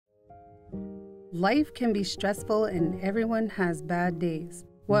Life can be stressful and everyone has bad days.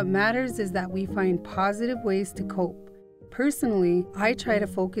 What matters is that we find positive ways to cope. Personally, I try to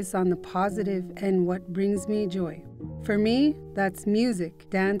focus on the positive and what brings me joy. For me, that's music,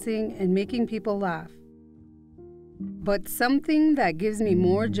 dancing, and making people laugh. But something that gives me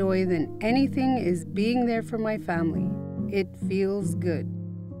more joy than anything is being there for my family. It feels good.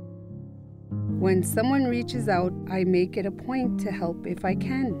 When someone reaches out, I make it a point to help if I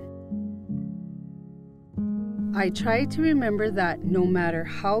can. I try to remember that no matter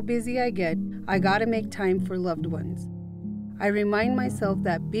how busy I get, I gotta make time for loved ones. I remind myself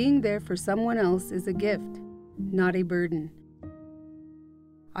that being there for someone else is a gift, not a burden.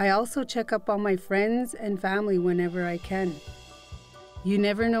 I also check up on my friends and family whenever I can. You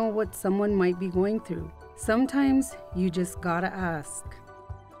never know what someone might be going through. Sometimes you just gotta ask.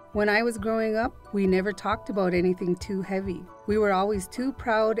 When I was growing up, we never talked about anything too heavy. We were always too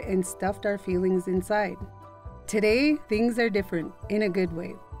proud and stuffed our feelings inside. Today, things are different in a good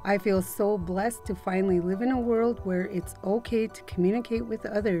way. I feel so blessed to finally live in a world where it's okay to communicate with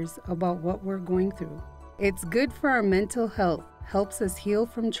others about what we're going through. It's good for our mental health, helps us heal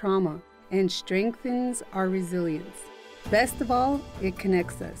from trauma, and strengthens our resilience. Best of all, it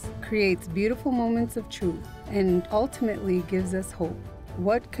connects us, creates beautiful moments of truth, and ultimately gives us hope.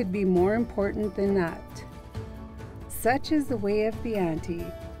 What could be more important than that? Such is the way of the Auntie.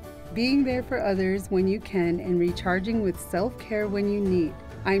 Being there for others when you can and recharging with self-care when you need.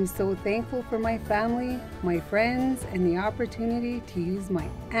 I'm so thankful for my family, my friends, and the opportunity to use my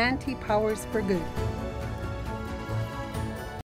Auntie powers for good.